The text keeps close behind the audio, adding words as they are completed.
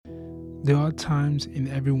There are times in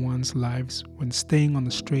everyone's lives when staying on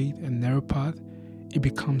the straight and narrow path, it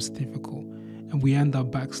becomes difficult and we end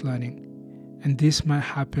up backsliding. And this might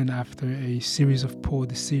happen after a series of poor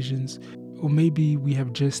decisions, or maybe we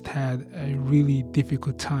have just had a really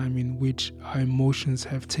difficult time in which our emotions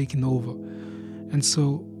have taken over. And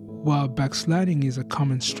so, while backsliding is a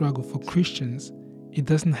common struggle for Christians, it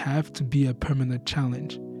doesn't have to be a permanent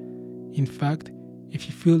challenge. In fact, if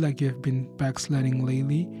you feel like you have been backsliding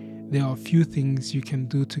lately, there are a few things you can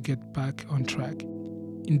do to get back on track.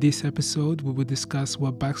 In this episode, we will discuss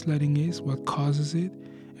what backsliding is, what causes it,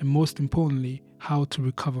 and most importantly, how to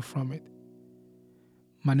recover from it.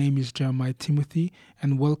 My name is Jeremiah Timothy,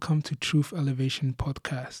 and welcome to Truth Elevation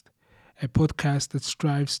Podcast, a podcast that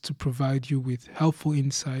strives to provide you with helpful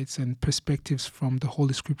insights and perspectives from the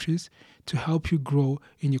Holy Scriptures to help you grow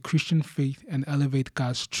in your Christian faith and elevate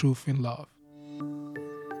God's truth in love.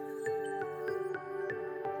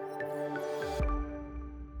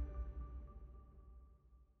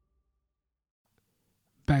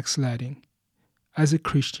 Backsliding. As a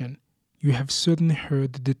Christian, you have certainly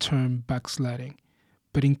heard the term backsliding,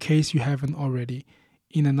 but in case you haven't already,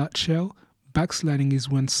 in a nutshell, backsliding is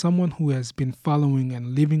when someone who has been following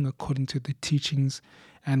and living according to the teachings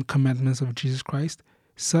and commandments of Jesus Christ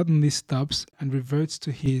suddenly stops and reverts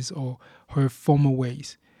to his or her former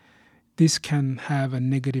ways. This can have a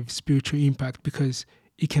negative spiritual impact because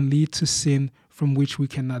it can lead to sin from which we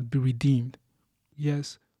cannot be redeemed.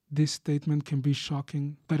 Yes, this statement can be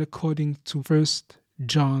shocking, but according to 1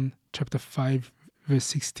 John chapter 5 verse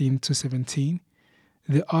 16 to 17,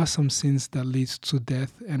 there are some sins that leads to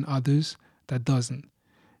death and others that doesn't.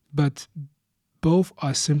 But both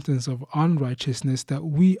are symptoms of unrighteousness that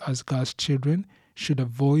we as God's children should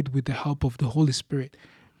avoid with the help of the Holy Spirit.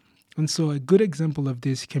 And so a good example of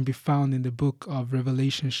this can be found in the book of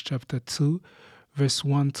Revelation chapter 2 verse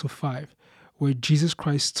 1 to 5, where Jesus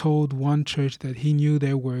Christ told one church that he knew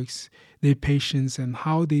their works, their patience, and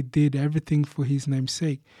how they did everything for his name's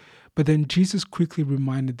sake. But then Jesus quickly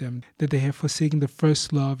reminded them that they had forsaken the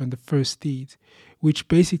first love and the first deeds, which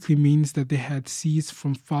basically means that they had ceased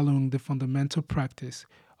from following the fundamental practice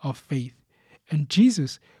of faith. And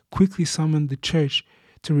Jesus quickly summoned the church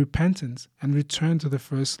to repentance and return to the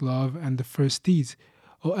first love and the first deeds,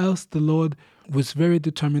 or else the Lord was very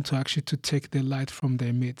determined to actually to take their light from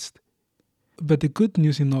their midst. But the good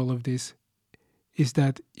news in all of this is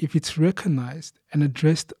that if it's recognized and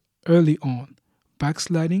addressed early on,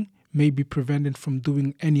 backsliding may be prevented from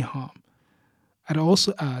doing any harm. I'd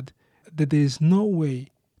also add that there is no way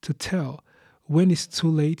to tell when it's too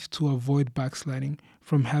late to avoid backsliding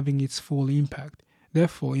from having its full impact.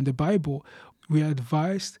 Therefore, in the Bible, we are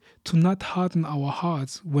advised to not harden our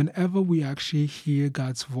hearts whenever we actually hear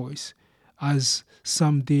God's voice, as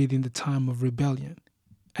some did in the time of rebellion.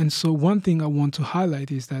 And so one thing I want to highlight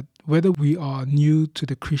is that whether we are new to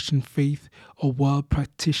the Christian faith or well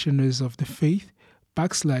practitioners of the faith,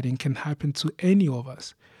 backsliding can happen to any of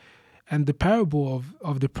us. And the parable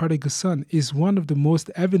of the prodigal son is one of the most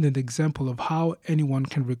evident example of how anyone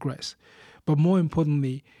can regress. But more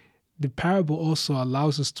importantly, the parable also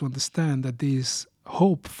allows us to understand that there is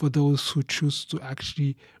hope for those who choose to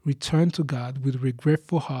actually return to God with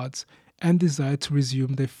regretful hearts and desire to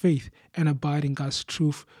resume their faith and abide in God's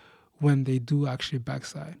truth when they do actually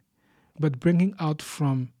backslide. But bringing out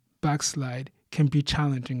from backslide can be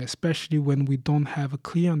challenging, especially when we don't have a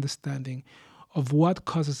clear understanding of what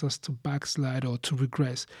causes us to backslide or to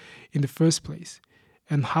regress in the first place,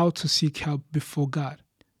 and how to seek help before God.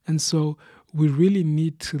 And so we really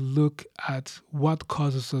need to look at what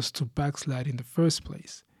causes us to backslide in the first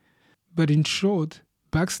place. But in short,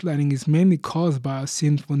 backsliding is mainly caused by our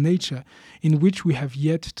sinful nature, in which we have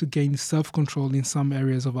yet to gain self-control in some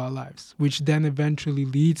areas of our lives, which then eventually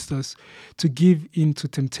leads us to give in to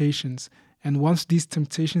temptations. And once these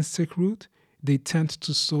temptations take root, they tend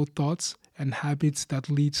to sow thoughts and habits that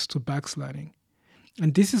leads to backsliding.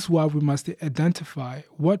 And this is why we must identify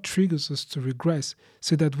what triggers us to regress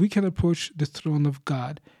so that we can approach the throne of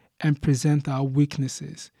God and present our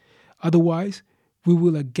weaknesses. Otherwise, we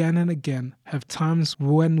will again and again have times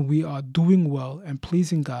when we are doing well and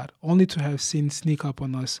pleasing God, only to have sin sneak up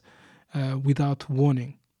on us without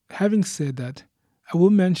warning. Having said that, I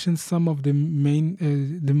will mention some of the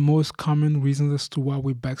most common reasons as to why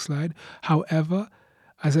we backslide. However,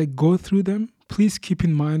 as I go through them, please keep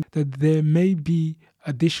in mind that there may be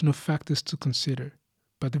additional factors to consider,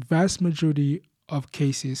 but the vast majority of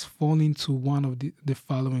cases fall into one of the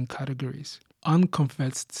following categories.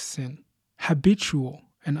 Unconfessed sin. Habitual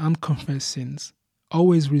and unconfessed sins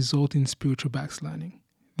always result in spiritual backsliding.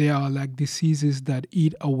 They are like diseases that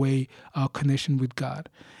eat away our connection with God.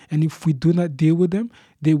 And if we do not deal with them,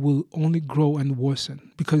 they will only grow and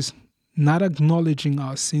worsen, because not acknowledging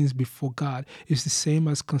our sins before God is the same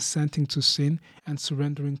as consenting to sin and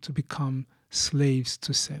surrendering to become slaves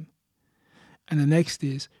to sin. And the next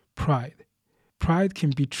is pride. Pride can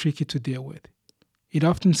be tricky to deal with. It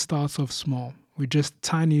often starts off small, with just a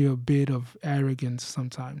tiny bit of arrogance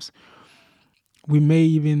sometimes. We may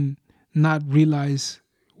even not realize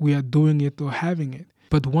we are doing it or having it.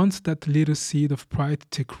 But once that little seed of pride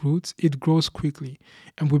takes roots, it grows quickly,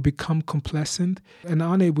 and we become complacent and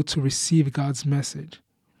unable to receive God's message.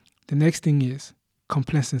 The next thing is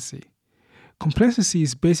complacency. Complacency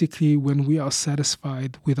is basically when we are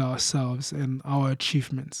satisfied with ourselves and our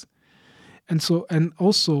achievements. And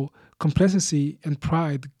also complacency and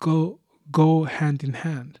pride go hand in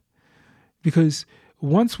hand, because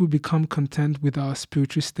once we become content with our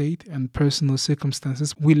spiritual state and personal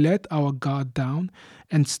circumstances, we let our guard down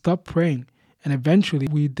and stop praying. And eventually,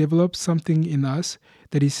 we develop something in us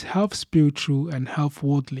that is half spiritual and half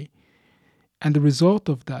worldly. And the result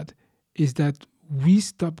of that is that we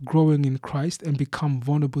stop growing in Christ and become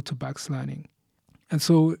vulnerable to backsliding. And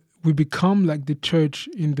so we become like the church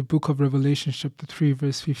in the book of Revelation, chapter 3,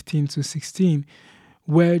 verse 15 to 16,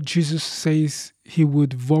 where Jesus says he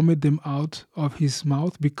would vomit them out of his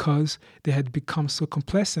mouth because they had become so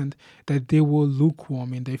complacent that they were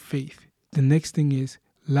lukewarm in their faith. The next thing is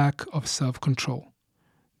lack of self-control.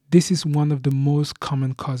 This is one of the most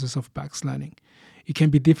common causes of backsliding. It can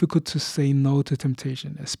be difficult to say no to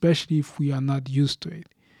temptation, especially if we are not used to it.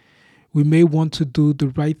 We may want to do the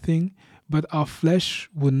right thing, but our flesh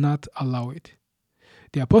will not allow it.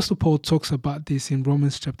 The Apostle Paul talks about this in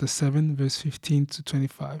Romans chapter 7, verse 15 to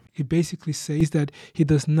 25. He basically says that he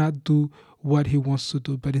does not do what he wants to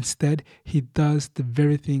do, but instead he does the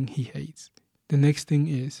very thing he hates. The next thing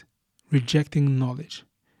is rejecting knowledge.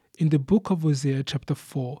 In the book of Hosea chapter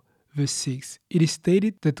 4, verse 6, it is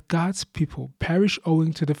stated that God's people perish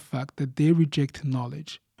owing to the fact that they reject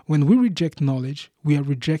knowledge. When we reject knowledge, we are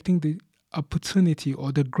rejecting the opportunity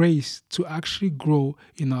or the grace to actually grow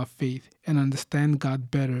in our faith and understand God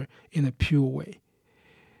better in a pure way.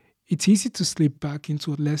 It's easy to slip back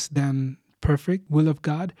into a less than perfect will of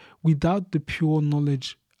God without the pure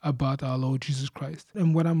knowledge about our Lord Jesus Christ.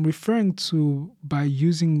 And what I'm referring to by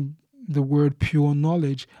using the word pure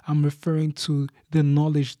knowledge, I'm referring to the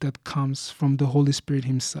knowledge that comes from the Holy Spirit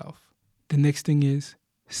himself. The next thing is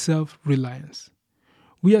self-reliance.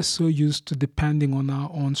 We are so used to depending on our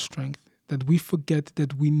own strength that we forget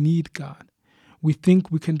that we need God. We think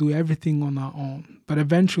we can do everything on our own, but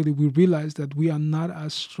eventually we realize that we are not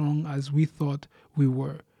as strong as we thought we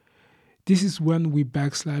were. This is when we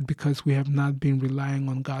backslide because we have not been relying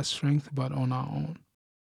on God's strength but on our own.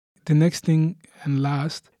 The next thing and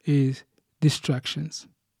last is distractions.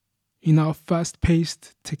 In our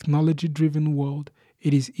fast-paced, technology-driven world,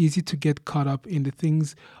 it is easy to get caught up in the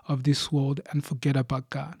things of this world and forget about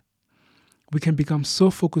God. We can become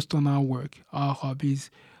so focused on our work, our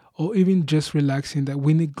hobbies, or even just relaxing that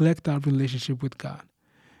we neglect our relationship with God.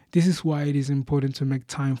 This is why it is important to make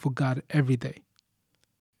time for God every day.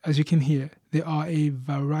 As you can hear, there are a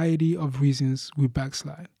variety of reasons we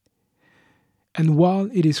backslide. And while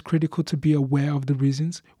it is critical to be aware of the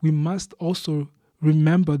reasons, we must also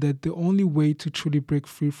remember that the only way to truly break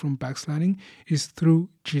free from backsliding is through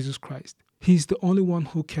Jesus Christ. He is the only one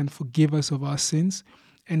who can forgive us of our sins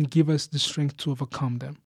and give us the strength to overcome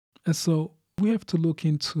them. And so we have to look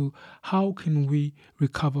into how can we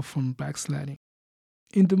recover from backsliding.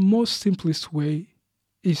 In the most simplest way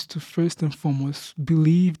is to first and foremost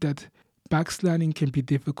believe that backsliding can be a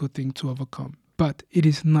difficult thing to overcome, but it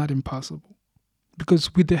is not impossible.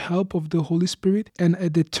 Because with the help of the Holy Spirit and a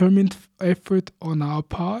determined effort on our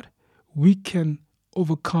part, we can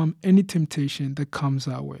overcome any temptation that comes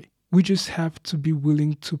our way. We just have to be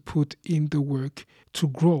willing to put in the work to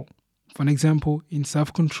grow. For an example, in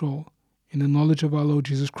self-control, in the knowledge of our Lord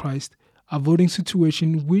Jesus Christ, avoiding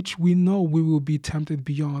situations which we know we will be tempted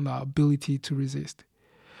beyond our ability to resist,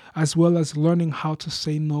 as well as learning how to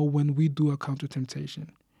say no when we do encounter temptation.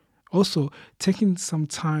 Also, taking some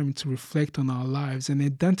time to reflect on our lives and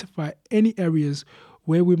identify any areas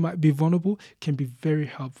where we might be vulnerable can be very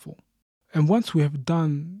helpful. And once we have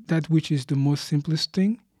done that, which is the most simplest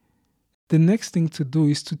thing, the next thing to do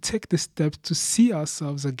is to take the steps to see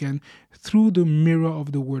ourselves again through the mirror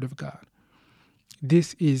of the Word of God.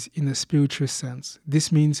 This is in a spiritual sense.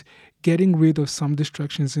 This means getting rid of some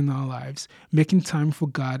distractions in our lives, making time for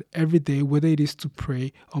God every day, whether it is to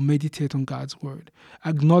pray or meditate on God's Word,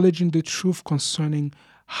 acknowledging the truth concerning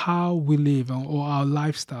how we live or our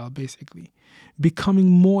lifestyle, basically. becoming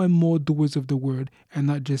more and more doers of the word and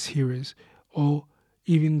not just hearers, or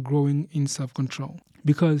even growing in self-control.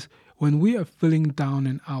 Because when we are feeling down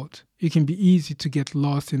and out, it can be easy to get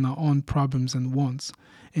lost in our own problems and wants,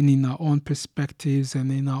 and in our own perspectives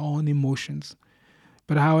and in our own emotions.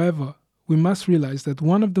 But however, we must realize that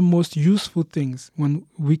one of the most useful things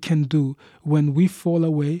we can do when we fall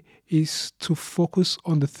away is to focus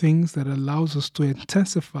on the things that allows us to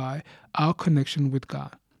intensify our connection with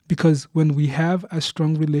God. Because when we have a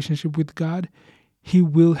strong relationship with God, He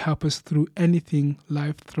will help us through anything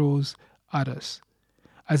life throws at us.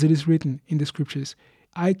 As it is written in the scriptures,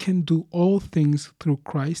 I can do all things through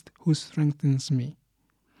Christ who strengthens me.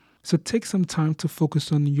 So take some time to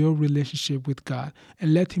focus on your relationship with God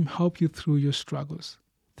and let Him help you through your struggles.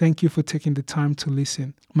 Thank you for taking the time to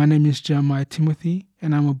listen. My name is Jeremiah Timothy,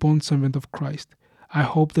 and I'm a born servant of Christ. I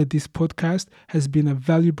hope that this podcast has been a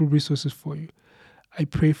valuable resource for you. I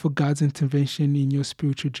pray for God's intervention in your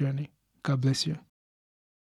spiritual journey. God bless you.